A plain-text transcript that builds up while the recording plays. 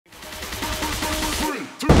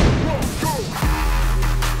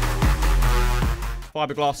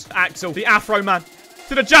Fiberglass. Axel, the Afro man.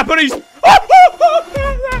 To the Japanese.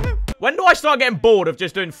 When do I start getting bored of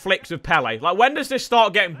just doing flicks of Pele? Like, when does this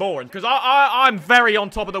start getting boring? Because I'm very on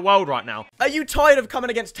top of the world right now. Are you tired of coming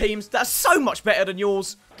against teams that are so much better than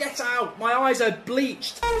yours? Get out! My eyes are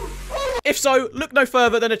bleached. If so, look no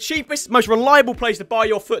further than the cheapest, most reliable place to buy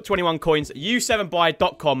your FUT 21 coins,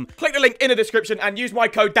 u7buy.com. Click the link in the description and use my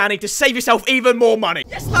code Danny to save yourself even more money.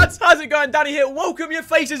 Yes, lads, how's it going? Danny here. Welcome your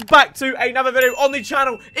faces back to another video on the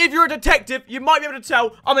channel. If you're a detective, you might be able to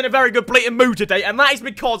tell I'm in a very good bleating mood today, and that is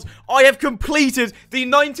because I have completed the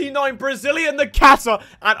 99 Brazilian Nakata,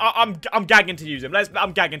 and I'm gagging to use him.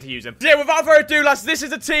 I'm gagging to use him. So yeah, without further ado, lads, this is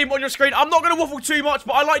the team on your screen. I'm not going to waffle too much,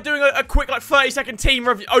 but I like doing a quick, like, 30-second team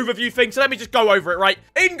overview thing, so let me just go over it, right?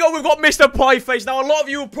 In goal, we've got Mr. Pieface. Now, a lot of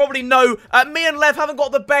you will probably know, me and Lev haven't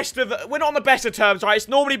got the best of, we're not on the best of terms, right? It's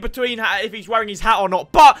normally between if he's wearing his hat or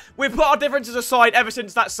not, but we've put our differences aside ever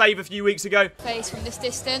since that save a few weeks ago. Face from this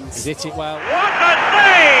distance. He's hit it well. What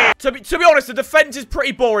a save! To be honest, the defense is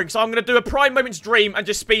pretty boring, so I'm going to do a prime moment's dream and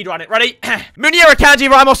just speedrun it. Ready? Muniera Kanji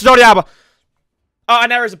Ramos Zoriaba.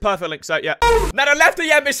 And there is a perfect link, so yeah. Now, the left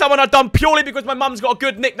EM is someone I've done purely because my mum's got a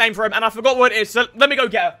good nickname for him, and I forgot what it is, so let me go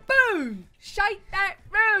get her. Boom! Shake that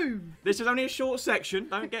room! This is only a short section.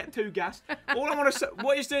 Don't get too gassed. All I want to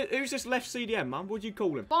say, who's this left CDM, mum? What do you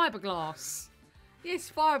call him? Fiberglass. Yes,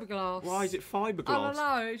 fiberglass. Why is it fiberglass? I don't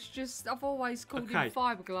know. It's just, I've always called him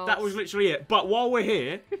fiberglass. That was literally it. But while we're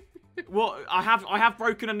here... What I have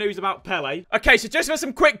broken the news about Pele. Okay, so just for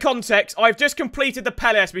some quick context, I've just completed the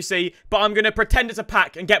Pele SBC, but I'm gonna pretend it's a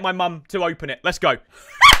pack and get my mum to open it. Let's go.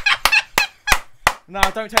 No,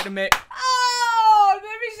 don't take the mic. Oh,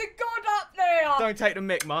 there is a god up there. Don't take the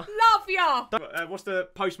mic, ma. Love ya. What's the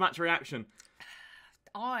post-match reaction?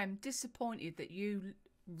 I'm disappointed that you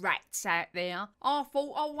rats out there. I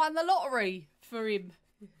thought I won the lottery for him.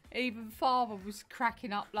 Even father was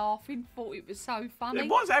cracking up laughing, thought it was so funny. It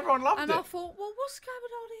was, everyone loved it. And I thought, well, what's going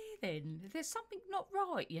on here then? There's something not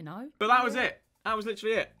right, you know. But that was it. That was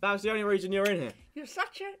literally it. That was the only reason you're in here. You're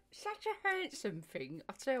such a handsome thing,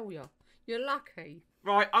 I tell you. You're lucky.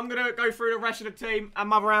 Right, I'm going to go through the rest of the team, and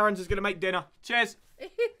Mother Aaron's is going to make dinner. Cheers.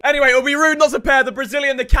 Anyway, it will be rude not to pair the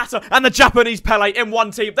Brazilian Nakata and the Japanese Pele in one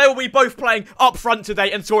team. They will be both playing up front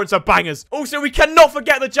today and scoring some bangers. Also, we cannot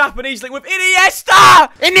forget the Japanese link with Iniesta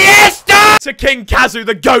to King Kazu,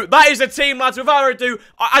 the GOAT. That is a team, lads. Without ado,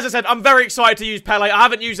 as I said, I'm very excited to use Pele. I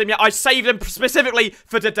haven't used him yet. I saved him specifically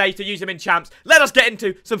for today to use him in champs. Let us get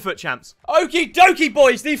into some FUT Champs. Okie dokie,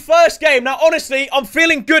 boys. The first game. Now, honestly, I'm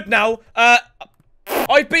feeling good now.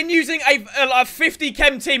 I've been using a 50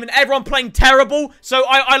 chem team and everyone playing terrible, so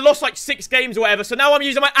I lost like 6 games or whatever. So now I'm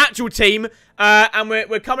using my actual team, and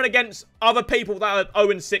we're coming against other people that are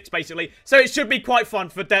 0-6 basically. So it should be quite fun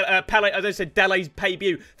for Pele, as I said, Dele's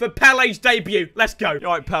debut. For Pele's debut, let's go.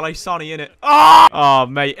 All right, Pele, sunny innit? Oh,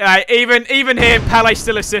 mate, even here, Pele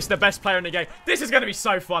still assists the best player in the game. This is gonna be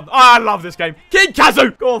so fun. Oh, I love this game. King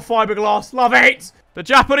Kazu, go on, Fiberglass, love it. The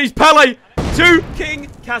Japanese Pele to King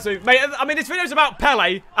Kazu. Mate, I mean, this video's about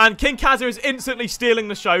Pele, and King Kazu is instantly stealing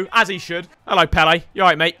the show, as he should. Hello, Pele. You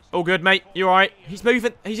alright, mate? All good, mate? You alright? He's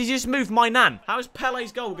moving. He's just moved my nan. How is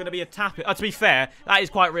Pele's goal going to be a tap-in? To be fair, that is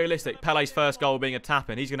quite realistic. Pele's first goal being a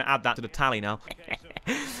tap-in. He's going to add that to the tally now.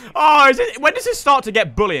 Oh, when does this start to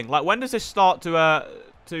get bullying? Like, when does this start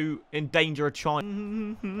to endanger a child?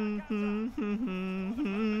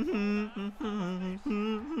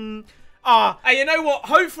 Hey, you know what?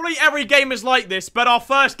 Hopefully every game is like this, but our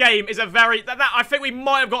first game is a very... I think we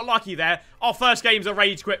might have got lucky there. Our first game's a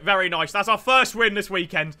rage quit. Very nice. That's our first win this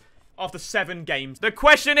weekend after 7 games. The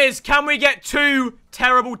question is, can we get 2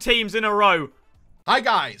 terrible teams in a row? Hi,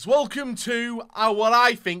 guys. Welcome to what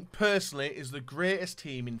I think, personally, is the greatest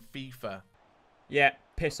team in FIFA. Yeah,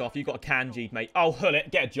 piss off. You got a kanji, mate. Oh, hull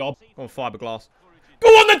it. Get a job. Go on, Fiberglass. Go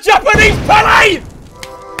on, the Japanese Pele!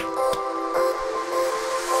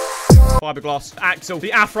 Fiberglass. Axel,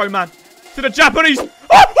 the Afro man. To the Japanese.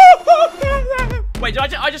 Wait,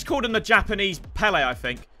 I just called him the Japanese Pele, I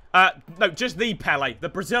think. No, just the Pele. The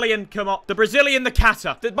Brazilian, come on. The Brazilian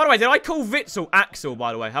Nakata. By the way, did I call Witsel Axel,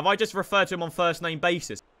 by the way? Have I just referred to him on first name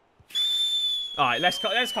basis? Alright, let's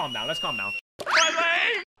calm down. Let's calm down. How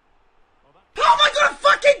am I got a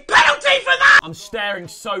fucking penalty for that? I'm staring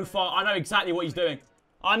so far. I know exactly what he's doing.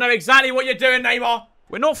 I know exactly what you're doing, Neymar.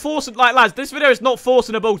 We're not forcing, like, lads, this video is not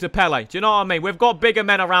forcing a ball to Pele. Do you know what I mean? We've got bigger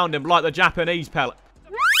men around him, like the Japanese Pele.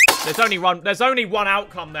 There's only one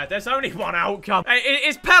outcome there. There's only one outcome.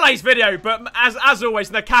 It's Pele's video, but as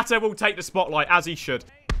always, Nakata will take the spotlight, as he should.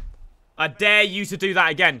 I dare you to do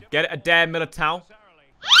that again. Get it? A dare, Militao.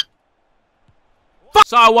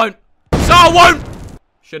 So I won't.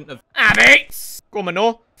 Shouldn't have. Have it. Go on,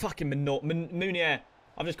 Manor. Fucking Manor. Munier.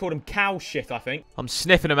 I've just called him cow shit, I think. I'm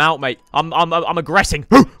sniffing him out, mate. I'm aggressing.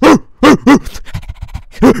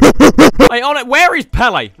 Wait, on it, where is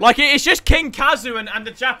Pele? Like, it's just King Kazu and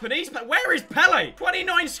the Japanese, but where is Pele?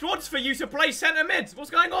 29 squads for you to play centre mid. What's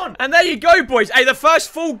going on? And there you go, boys. Hey, the first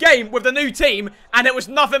full game with the new team, and it was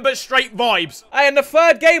nothing but straight vibes. Hey, in the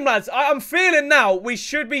third game, lads, I'm feeling now we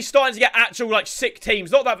should be starting to get actual, like, sick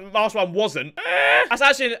teams. Not that the last one wasn't. That's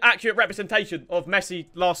actually an accurate representation of Messi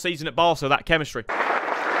last season at Barca, that chemistry.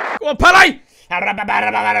 Go on, Pele!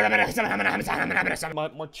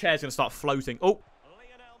 My chair's gonna start floating. Oh,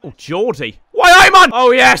 Geordie. Why, man? Oh,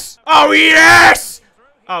 yes. Oh, yes.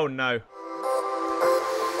 Oh, no.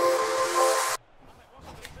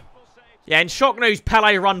 Yeah, in shock news,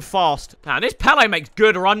 Pele run fast. Man, this Pele makes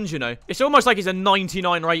good runs, you know. It's almost like he's a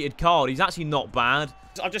 99 rated card. He's actually not bad.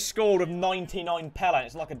 I've just scored with 99 Pele.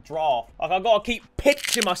 It's like a draft. Like, I've got to keep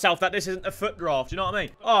pitching myself that this isn't a FUT draft. You know what I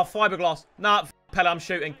mean? Oh, fiberglass. Nah, Pele, I'm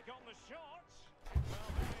shooting.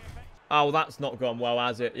 Oh, that's not gone well,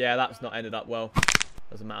 has it? Yeah, that's not ended up well.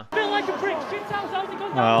 Doesn't matter.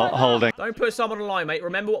 Well, holding. Don't put someone on the line, mate.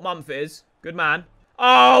 Remember what month it is. Good man.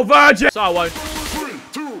 Oh, virgin! So I won't. 3,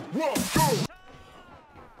 2, 1, go!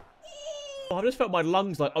 Oh, I just felt my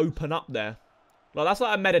lungs, like, open up there. Like, that's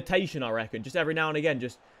like a meditation, I reckon. Just every now and again,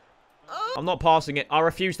 just... I'm not passing it. I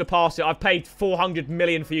refuse to pass it. I've paid 400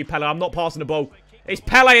 million for you, Pele. I'm not passing the ball. It's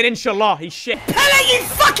Pele and inshallah. He's shit. Pele, you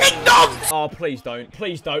fucking nonce! Oh, please don't.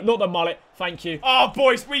 Please don't. Not the mullet. Thank you. Oh,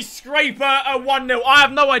 boys, we scrape a 1-0. I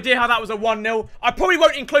have no idea how that was a 1-0. I probably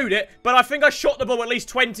won't include it, but I think I shot the ball at least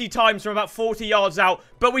 20 times from about 40 yards out.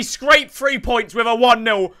 But we scraped 3 points with a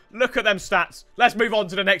 1-0. Look at them stats. Let's move on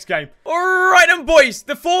to the next game. All right, then, boys.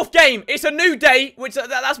 The 4th game. It's a new day, which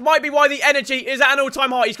that might be why the energy is at an all-time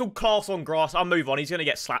high. He's called Class on Grass. I'll move on. He's going to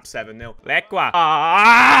get slapped 7-0. Lekwa.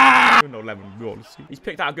 Ah! He's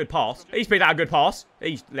picked out a good pass. He's picked out a good pass.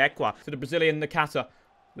 He's Lekwa to the Brazilian Nakata.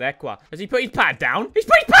 Lekwa. Has he put his pad down? He's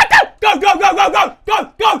put his pad down! Go, go, go, go, go,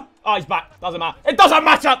 go, go! Oh, he's back. Doesn't matter. It doesn't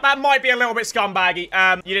matter. That might be a little bit scumbaggy.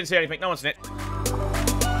 You didn't see anything. No one's seen it.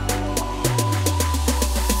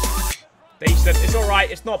 Decent. It's alright.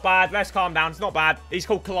 It's not bad. Let's calm down. It's not bad. He's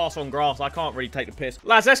called Class on Grass. I can't really take the piss.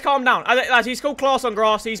 Lads, let's calm down. Lads, he's called Class on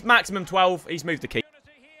Grass. He's maximum 12. He's moved the key.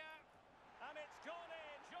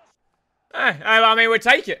 I mean, we'll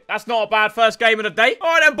take it. That's not a bad first game of the day.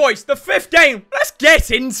 All right, then, boys. The 5th game. Let's get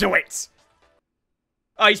into it.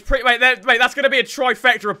 Oh, he's pretty... Mate, that's going to be a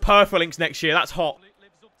trifecta of Perfalinks next year. That's hot.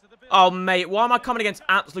 Oh, mate. Why am I coming against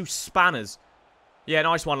absolute spanners? Yeah,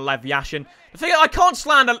 nice one, Lev Yashin. The thing is, I can't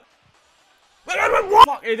slander...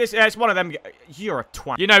 Fuck, it's one of them... You're a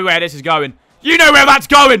twat. You know where this is going. You know where that's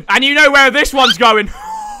going. And you know where this one's going.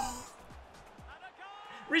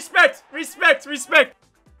 Respect. Respect. Respect.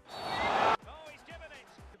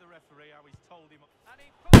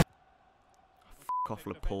 Off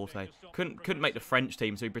Laporte. Couldn't make the French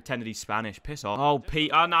team, so he pretended he's Spanish. Piss off. Oh, Pete.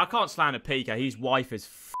 Oh, no, I can't slander Piqué. His wife is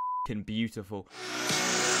fucking beautiful.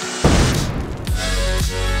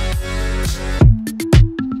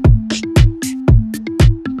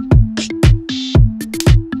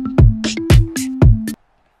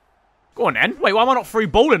 Go on, then. Wait, why am I not through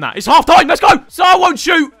balling that? It's half time. Let's go. So I won't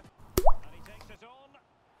shoot.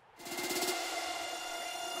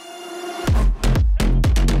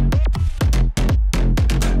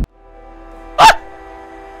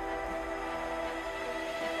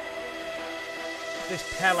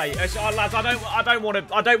 This Pele, lads, I don't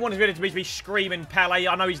want to be screaming Pele.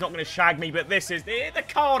 I know he's not going to shag me, but this is the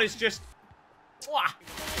card is just. 3,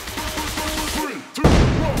 2,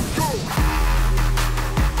 1, go.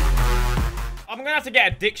 I'm gonna have to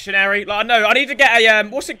get a dictionary. Like, no, I need to get a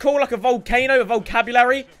what's it called? Like a volcano, a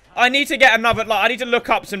vocabulary. I need to get another. Like, I need to look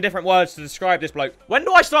up some different words to describe this bloke. When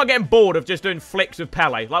do I start getting bored of just doing flicks of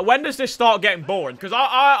Pele? Like, when does this start getting boring? Because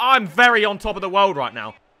I'm very on top of the world right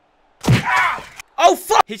now. Ah! Oh,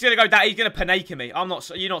 fuck! He's gonna go down. He's gonna Panaka me. I'm not.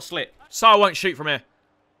 You're not slick. So I won't shoot from here.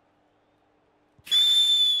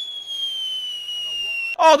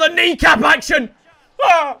 Oh, the kneecap action!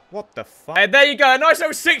 Ah! What the fuck? Hey, there you go. A nice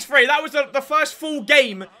little 6-3. That was the first full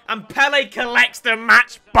game, and Pele collects the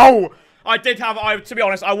match ball. To be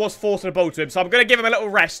honest, I was forcing the ball to him, so I'm gonna give him a little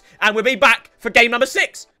rest, and we'll be back for game number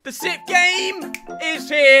 6. The 6th game is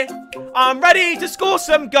here. I'm ready to score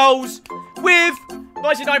some goals with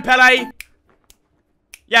 99 Pele.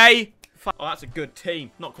 Yay. Oh, that's a good team.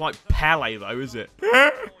 Not quite Pele, though, is it?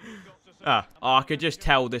 Oh, I could just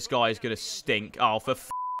tell this guy is going to stink. Oh, for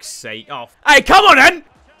f***'s sake. Oh. Hey, come on, then.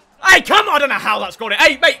 Hey, come on. I don't know how that's gone.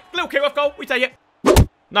 Hey, mate. Little kick-off goal. We take it.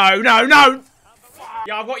 No, no, no.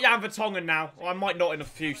 Yeah, I've got Jan Vertonghen now. Well, I might not in a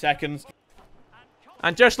few seconds.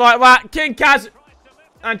 And just like that, King Kaz.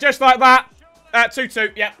 And just like that,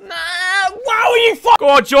 2-2. Yeah. Nah, wow, you fuck. Go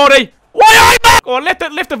on, Jordy. Why are you? Go on, lift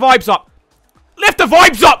the vibes up. Lift the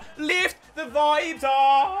vibes up. Lift the vibes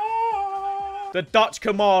up. The Dutch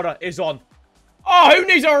Kamara is on. Oh, who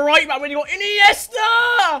needs a right back when you got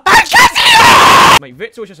Iniesta? Mate,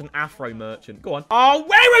 Victor was just an Afro merchant. Go on. Oh,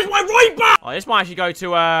 where is my right back? Oh, this might actually go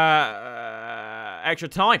to extra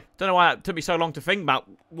time. Don't know why it took me so long to think about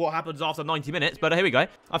what happens after 90 minutes, but here we go.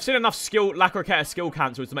 I've seen enough Lakraketa skill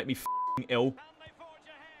cancels to make me f***ing ill.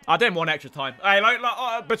 I didn't want extra time. Hey,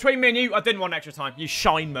 between me and you, I didn't want extra time. You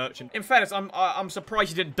shine merchant. In fairness, I'm surprised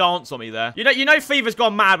you didn't dance on me there. You know, FIFA's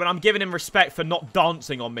gone mad when I'm giving him respect for not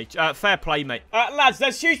dancing on me. Fair play, mate. Lads,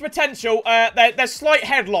 there's huge potential. There's slight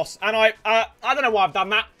head loss, and I don't know why I've done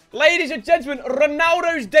that. Ladies and gentlemen,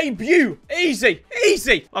 Ronaldo's debut. Easy,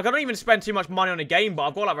 easy. Like, I don't even spend too much money on a game, but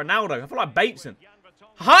I've got like Ronaldo. I feel like Bateson.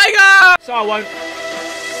 Hi, guys. So I won't.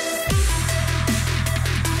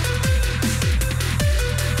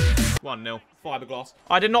 1-0. Fiberglass.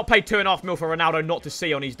 I did not pay $2.5 mil for Ronaldo not to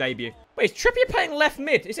see on his debut. Wait, is Trippier playing left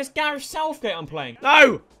mid? Is this Gareth Southgate I'm playing?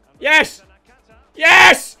 No! Yes!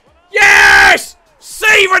 Yes! Yes!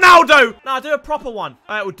 See Ronaldo! Nah, do a proper one.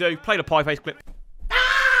 That will do. Play the pie face clip.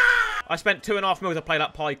 I spent $2.5 mil to play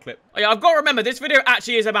that pie clip. Oh, yeah, I've got to remember, this video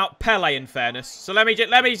actually is about Pele, in fairness. So let me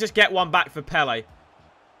just get one back for Pele.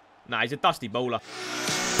 Nah, he's a dusty bowler.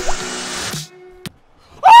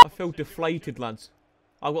 I feel deflated, lads.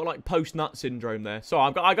 I've got, like, post-nut syndrome there.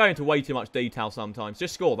 Sorry, I go into way too much detail sometimes.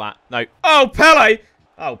 Just score that. No. Oh, Pele!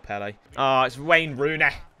 Oh, Pele. Oh, it's Wayne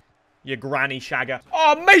Rooney. You granny shagger.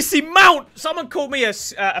 Oh, Mason Mount! Someone called me a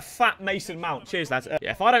fat Mason Mount. Cheers, lads.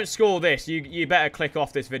 Yeah, if I don't score this, you better click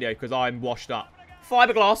off this video because I'm washed up.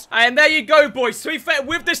 Fiberglass. And there you go, boys. To be fair,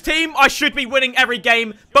 with this team, I should be winning every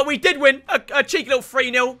game. But we did win. A cheeky little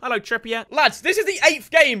 3-0. Hello, Trippier. Lads, this is the 8th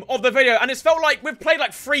game of the video. And it's felt like we've played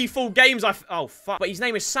like 3 full games. Oh, fuck. But his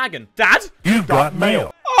name is Sagan. Dad? You've got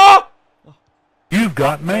mail. Oh! You've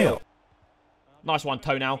got mail. Nice one,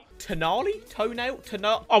 Toenail. Tonali? Toenail?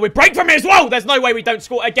 Tonal? Oh, we break from here as well. There's no way we don't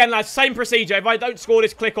score. Again, lads, same procedure. If I don't score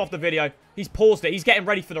this, click off the video. He's paused it. He's getting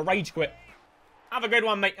ready for the rage quit. Have a good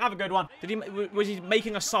one, mate. Have a good one. Was he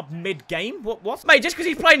making a sub mid-game? What? Mate, just because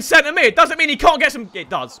he's playing centre mid doesn't mean he can't get some... It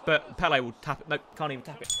does, but Pele will tap it. No, can't even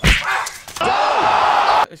tap it.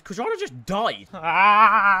 Cristiano just died.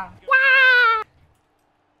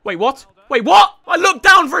 Wait, what? Wait, what? I looked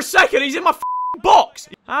down for a second. He's in my box.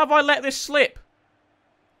 How have I let this slip?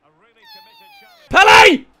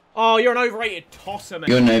 Pele! Oh, you're an overrated tosser, man.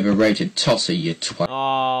 You're an overrated tosser, you twat.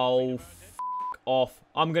 Oh, off.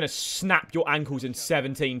 I'm going to snap your ankles in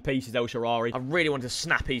 17 pieces, El Sharari. I really wanted to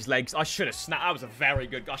snap his legs. I should have snapped. That was a very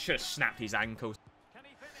good... I should have snapped his ankles.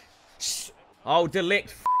 Oh,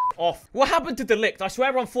 Delict. Off. What happened to Delict? I swear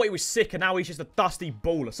everyone thought he was sick and now he's just a dusty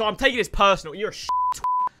baller. So I'm taking this personal. You're a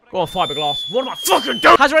Go on, Fiberglass. What am I fucking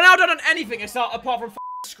doing? Has Ronaldo done anything apart from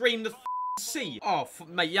scream the sea? Oh,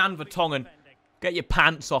 mate, Jan Vertonghen. Get your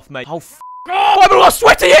pants off, mate. Oh, Fiberglass,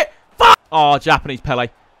 sweaty it! Fuck! Oh, Japanese Pele.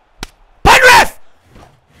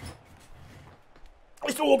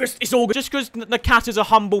 It's August. It's August. Just because Nakata's a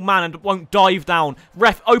humble man and won't dive down.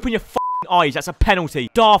 Ref, open your f***ing eyes. That's a penalty.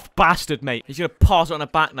 Daft bastard, mate. He's going to pass it on the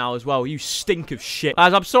back now as well. You stink of shit.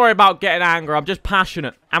 Guys, I'm sorry about getting angry. I'm just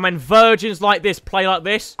passionate. And when virgins like this play like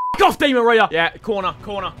this... F*** off, Di Maria. Yeah, corner. Move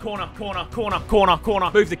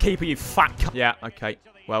the keeper, you fat c***. Yeah, okay.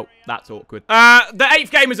 Well, that's awkward. The 8th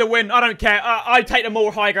game is a win. I don't care. I take the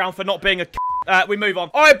more high ground for not being a c***. We move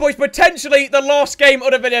on. All right, boys, potentially the last game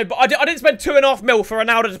of the video, but I didn't spend $2.5 mil for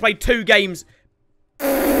Ronaldo to play 2 games.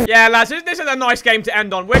 Yeah, lads, this is a nice game to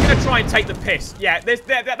end on. We're going to try and take the piss. Yeah,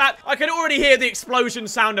 I can already hear the explosion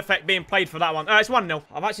sound effect being played for that one. It's 1-0.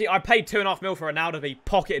 I paid $2.5 mil for Ronaldo to be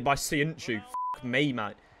pocketed by Ciunchu. F me,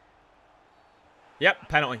 mate. Yep,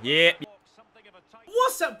 penalty. Yeah.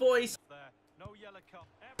 What's up, boys?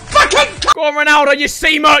 Go on, Ronaldo, you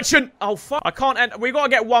sea merchant! Oh, fuck. I can't end. We've got to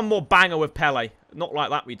get one more banger with Pele. Not like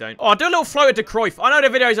that, we don't. Oh, do a little floater to Cruyff. I know the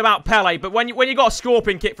video is about Pele, but when you got a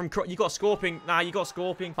scorpion kick from Cruyff, you got a scorpion. Nah, you got a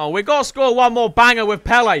scorpion. Oh, we've got to score one more banger with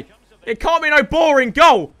Pele. It can't be no boring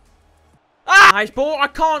goal. Ah, nice ball. I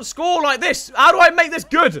can't score like this. How do I make this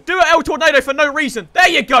good? Do it, El Tornado, for no reason. There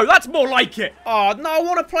you go. That's more like it. Oh, no, I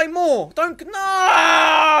want to play more. No.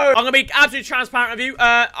 I'm going to be absolutely transparent with you.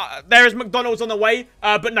 There is McDonald's on the way.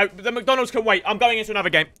 But no, the McDonald's can wait. I'm going into another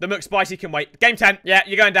game. The McSpicy can wait. Game 10. Yeah,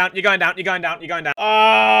 you're going down. You're going down.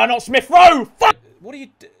 Not Smith Rowe. Fuck. What are you...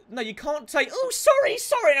 No, you can't say, oh, sorry,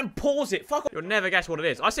 and pause it. Fuck off. You'll never guess what it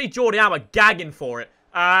is. I see Jordi Alba gagging for it.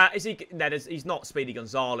 Is he... No, he's not Speedy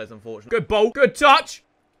Gonzalez, unfortunately. Good ball. Good touch.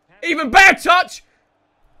 Even better touch.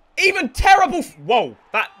 Even terrible. Whoa.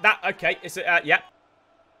 Okay. It's yeah.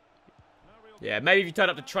 Yeah, maybe if you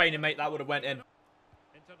turned up to training, mate, that would have went in.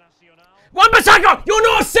 Wan-Bissaka, you're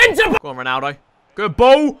not a centre. Go on, Ronaldo. Good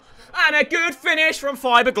ball. And a good finish from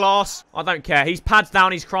Fiberglass. I don't care. He's pads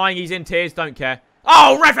down. He's crying. He's in tears. Don't care.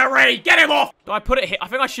 Oh, referee, get him off. Do I put it here? I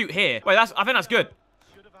think I shoot here. Wait, I think that's good.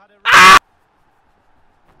 Ah!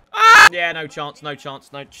 Ah! Yeah, no chance. No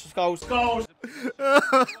chance. No goals. Goals.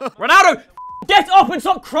 Ronaldo, get up and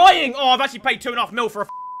stop crying. Oh, I've actually paid $2.5 million for a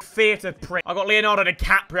theatre prick. I got Leonardo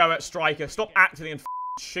DiCaprio at striker. Stop acting and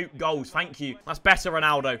shoot goals. Thank you. That's better,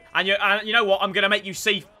 Ronaldo. And you know what? I'm going to make you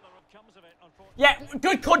see. Yeah,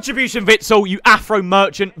 good contribution, Witsel, you Afro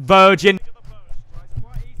merchant virgin.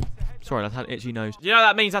 Sorry, I've had an itchy nose. Do you know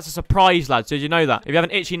that means that's a surprise, lads? Did you know that? If you have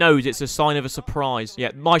an itchy nose, it's a sign of a surprise.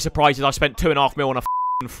 Yeah, my surprise is I spent $2.5 million on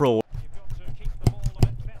a fraud.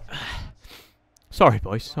 Sorry,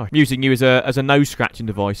 boys. Sorry. I'm using you as a nose scratching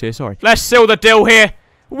device here. Sorry. Let's seal the deal here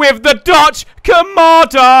with the Dutch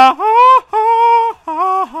Commander.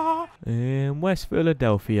 In West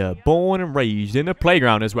Philadelphia, born and raised in the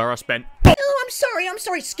playground is where I spent. Oh, I'm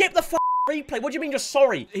sorry. Skip the replay. What do you mean you're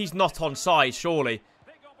sorry? He's not on side, surely.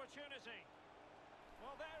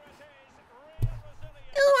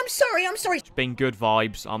 Oh, I'm sorry. It's been good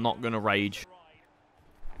vibes. I'm not gonna rage.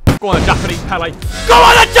 Go on, the Japanese Pele. Go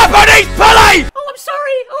on, the Japanese Pele! Oh, I'm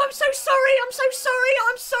sorry. Oh, I'm so sorry. I'm sorry.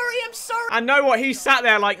 I know what he sat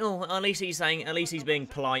there like, oh, at least he's being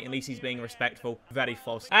polite, at least he's being respectful. Very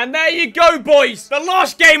false. And there you go, boys. The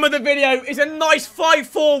last game of the video is a nice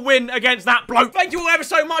 5-4 win against that bloke. Thank you all ever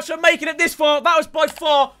so much for making it this far. That was by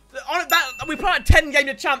far... we played like 10 games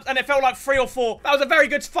of Champs and it felt like 3 or 4. That was a very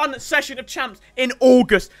good, fun session of Champs in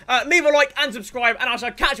August. Leave a like and subscribe, and I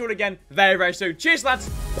shall catch you all again very, very soon. Cheers, lads.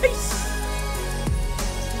 Peace.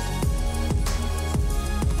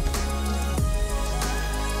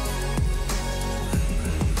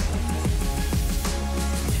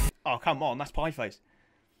 Oh, come on. That's Pie Face.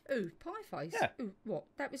 Ooh, Pie Face? Yeah. Ooh, what?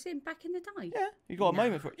 That was him back in the day? Yeah, you got a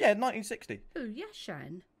moment for it. Yeah, 1960. Ooh,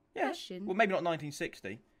 Yashan. Yeah. Yashin. Well, maybe not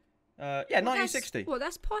 1960. Yeah, 1960. What,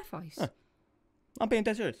 that's Pie Face? Huh. I'm being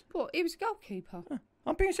dead serious. What, he was a goalkeeper? Huh.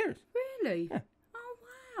 I'm being serious. Really? Yeah. Oh,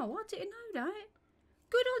 wow, I didn't know that.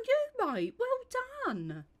 Good on you, mate. Well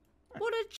done. What a